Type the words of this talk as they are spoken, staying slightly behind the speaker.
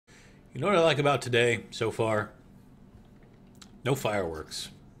You know what I like about today so far? No fireworks.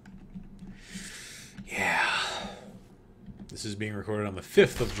 Yeah. This is being recorded on the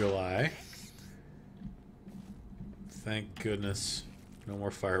 5th of July. Thank goodness. No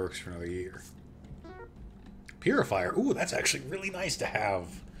more fireworks for another year. Purifier. Ooh, that's actually really nice to have.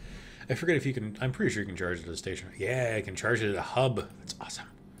 I forget if you can... I'm pretty sure you can charge it at a station. Yeah, I can charge it at a hub. That's awesome.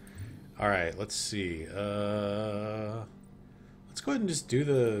 Alright, let's see. Let's go ahead and just do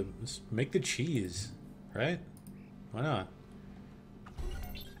the... Let's make the cheese. Right? Why not?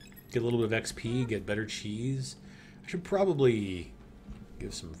 Get a little bit of XP, get better cheese. I should probably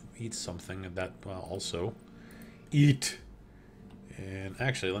eat something of that also. Eat! And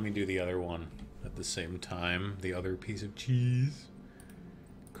actually, let me do the other one at the same time. The other piece of cheese.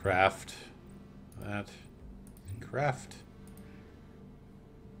 Craft. That. Craft.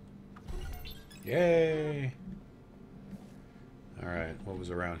 Yay! Alright, what was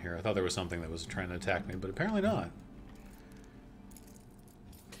around here? I thought there was something that was trying to attack me, but apparently not.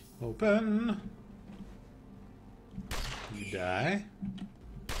 Open. You die.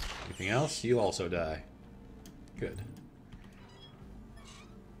 Anything else? You also die. Good.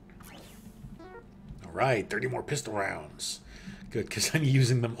 Alright, 30 more pistol rounds. Good, because I'm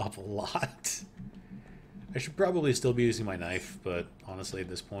using them up a lot. I should probably still be using my knife, but honestly at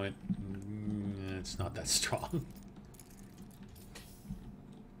this point, it's not that strong.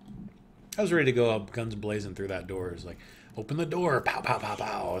 I was ready to go up, guns blazing through that door. It was like, open the door, pow, pow, pow,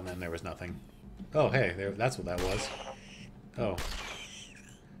 pow, and then there was nothing. Oh, hey, that's what that was. Oh.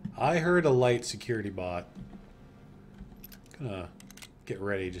 I heard a light security bot. Gonna get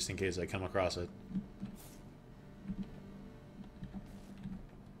ready just in case I come across it.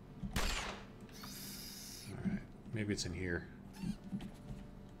 Alright, maybe it's in here.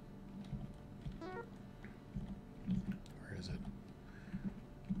 Where is it?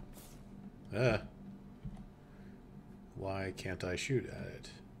 Why can't I shoot at it?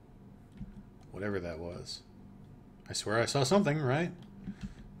 Whatever that was. I swear I saw something, right?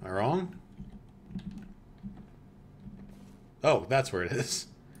 Am I wrong? Oh, that's where it is.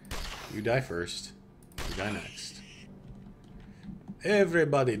 You die first. You die next.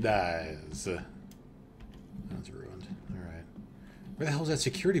 Everybody dies. That's ruined. Alright. Where the hell is that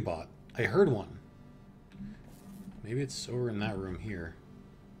security bot? I heard one. Maybe it's over in that room here.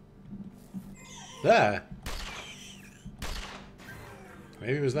 That.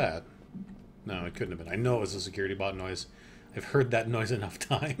 Maybe it was that. No, it couldn't have been. I know it was a security bot noise. I've heard that noise enough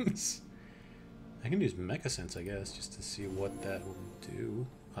times. I can use Mecha Sense, I guess, just to see what that will do.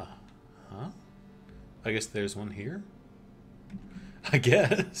 Huh? I guess there's one here? I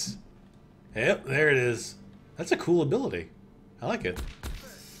guess. Yep, there it is. That's a cool ability. I like it.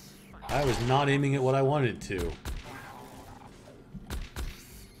 I was not aiming at what I wanted to.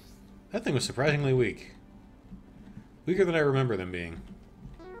 That thing was surprisingly weak. Weaker than I remember them being.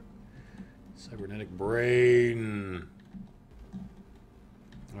 Cybernetic brain.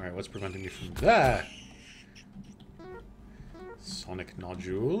 Alright, what's preventing me from that? Sonic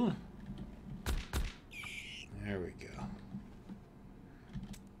nodule. There we go.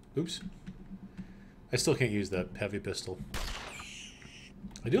 Oops. I still can't use that heavy pistol.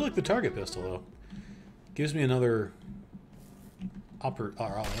 I do like the target pistol, though. Gives me another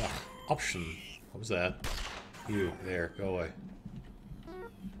option. What was that? You, there, go away.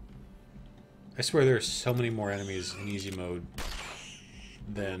 I swear there's so many more enemies in easy mode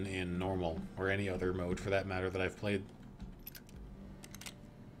than in normal, or any other mode for that matter that I've played.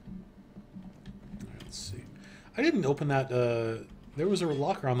 Right, let's see. I didn't open that, there was a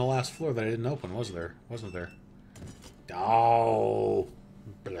locker on the last floor that I didn't open, was there? Wasn't there? Oh!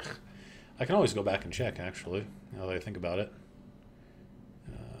 Blech. I can always go back and check, actually, now that I think about it.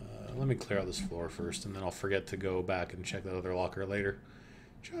 Let me clear out this floor first, and then I'll forget to go back and check that other locker later.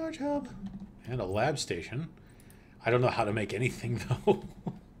 Charge hub. And a lab station. I don't know how to make anything, though.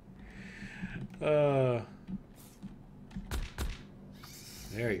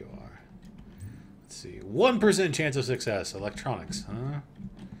 There you are. Let's see. 1% chance of success. Electronics, huh?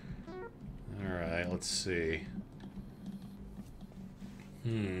 Alright, let's see. I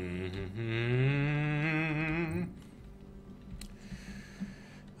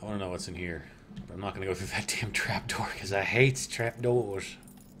want to know what's in here. But I'm not going to go through that damn trapdoor, because I hate trapdoors.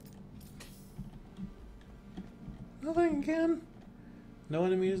 Nothing again? No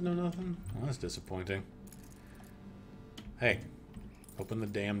enemies, no nothing? Well, that's disappointing. Hey, open the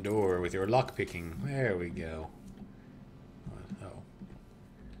damn door with your lockpicking. There we go. What? Oh.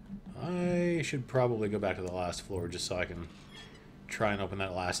 I should probably go back to the last floor just so I can try and open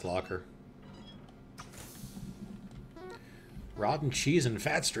that last locker. rotten cheese and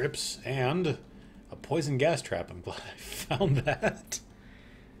fat strips, and a poison gas trap. I'm glad I found that.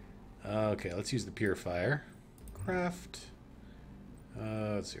 Okay, let's use the purifier. Craft.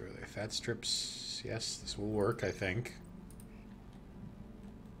 Let's see, where are they? Fat strips. Yes, this will work, I think.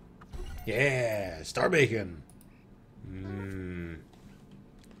 Yeah, star bacon.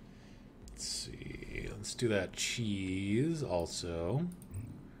 Let's see. Let's do that cheese also.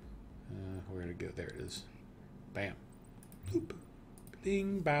 Where did it go? There it is. Bam. Boop.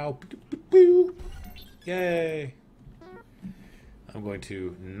 Bing, bow. Boo. Yay. I'm going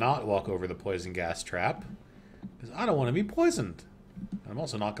to not walk over the poison gas trap because I don't want to be poisoned. I'm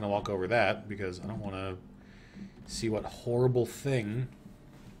also not going to walk over that because I don't want to see what horrible thing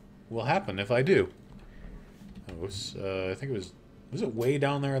will happen if I do. Oh, I think it was it way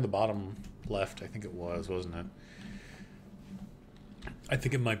down there in the bottom left? I think it was, wasn't it? I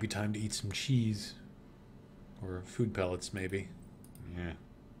think it might be time to eat some cheese. Or food pellets, maybe. Yeah.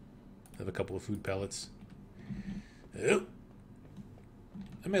 Have a couple of food pellets. Oh.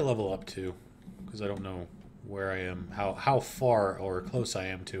 I may level up too, because I don't know where I am, how far or close I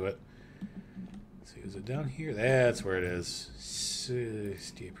am to it. Let's see, is it down here? That's where it is.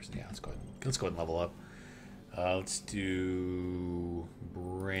 68%. Yeah, let's go ahead and level up. Let's do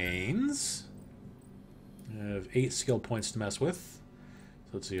brains. I have 8 skill points to mess with.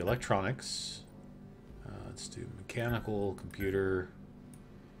 So let's see, electronics. Let's do mechanical, computer,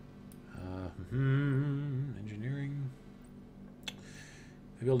 engineering.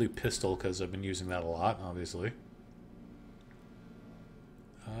 Maybe I'll do pistol because I've been using that a lot, obviously.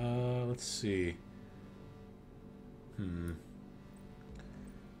 Let's see.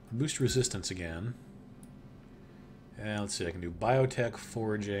 Boost resistance again. And let's see, I can do biotech,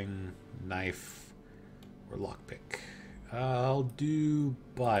 foraging, knife, or lockpick. I'll do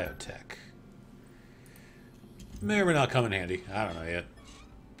biotech. May or may not come in handy. I don't know yet.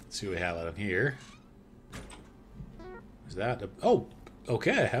 Let's see what we have out of here. Is that oh,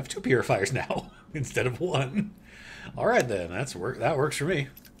 okay, I have 2 purifiers now instead of 1. Alright then, that works for me.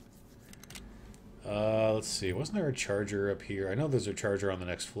 Let's see, wasn't there a charger up here? I know there's a charger on the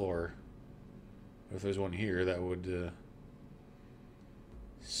next floor. If there's one here, that would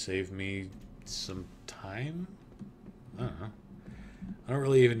save me some time? I don't know. I don't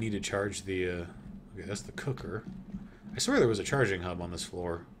really even need to charge the... okay, that's the cooker. I swear there was a charging hub on this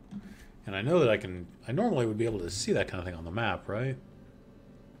floor. And I know that I normally would be able to see that kind of thing on the map, right?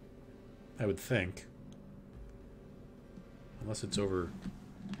 I would think. Unless it's over...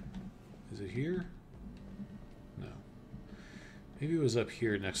 Is it here? No. Maybe it was up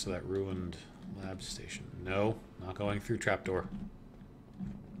here next to that ruined lab station. No, not going through trapdoor.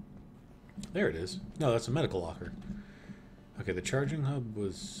 There it is. No, that's a medical locker. Okay, the charging hub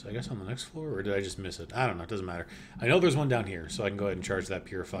was, I guess, on the next floor, or did I just miss it? I don't know, it doesn't matter. I know there's one down here, so I can go ahead and charge that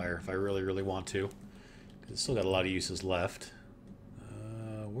purifier if I really, really want to. Because it's still got a lot of uses left.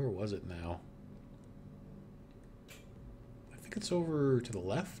 Where was it now? I think it's over to the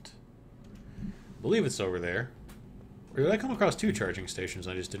left. I believe it's over there. Or did I come across 2 charging stations?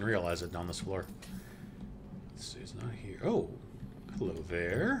 I just didn't realize it on this floor. Let's see, it's not here. Oh, hello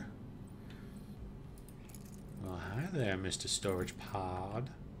there. Well, hi there, Mr. Storage Pod.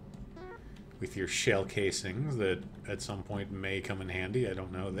 With your shell casings that at some point may come in handy. I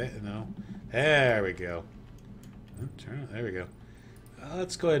don't know. No. There we go. There we go.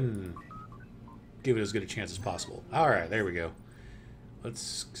 Let's go ahead and give it as good a chance as possible. Alright, there we go.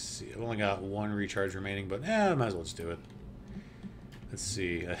 Let's see. I've only got 1 recharge remaining, but I might as well just do it. Let's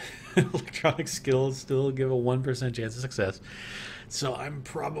see. Electronic skills still give a 1% chance of success. So I'm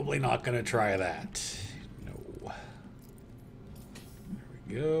probably not going to try that. No. There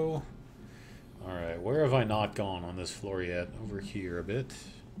we go. Alright, where have I not gone on this floor yet? Over here a bit.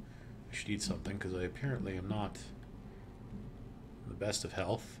 I should eat something because I apparently am not the best of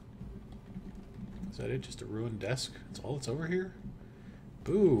health. Is that it? Just a ruined desk? That's all that's over here?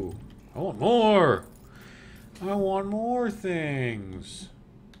 Boo! I want more! I want more things!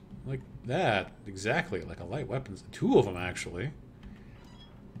 Like that. Exactly. Like a light weapons. 2 of them, actually.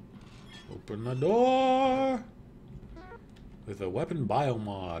 Open the door! With a weapon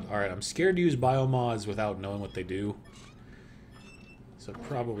biomod. Alright, I'm scared to use biomods without knowing what they do. So I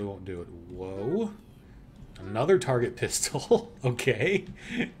probably won't do it. Whoa. Another target pistol. Okay.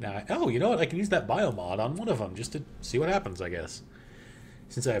 Now, oh, you know what? I can use that biomod on one of them just to see what happens, I guess.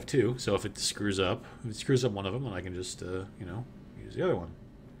 Since I have 2, so if it screws up one of them, then I can just, you know, use the other one.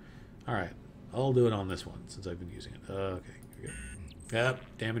 Alright. I'll do it on this one, since I've been using it. Okay, here we go. Yep,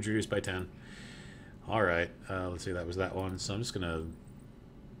 damage reduced by 10. Alright, let's see, that was that one. So I'm just gonna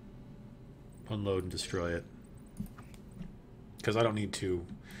unload and destroy it. Because I don't need to.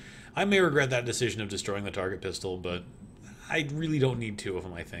 I may regret that decision of destroying the target pistol, but I really don't need two of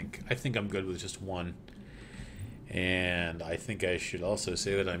them, I think. I think I'm good with just one. And I think I should also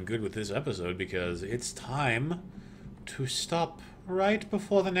say that I'm good with this episode because it's time to stop right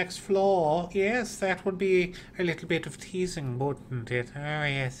before the next floor. Yes, that would be a little bit of teasing, wouldn't it? Oh,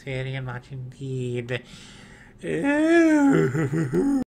 yes, very much indeed.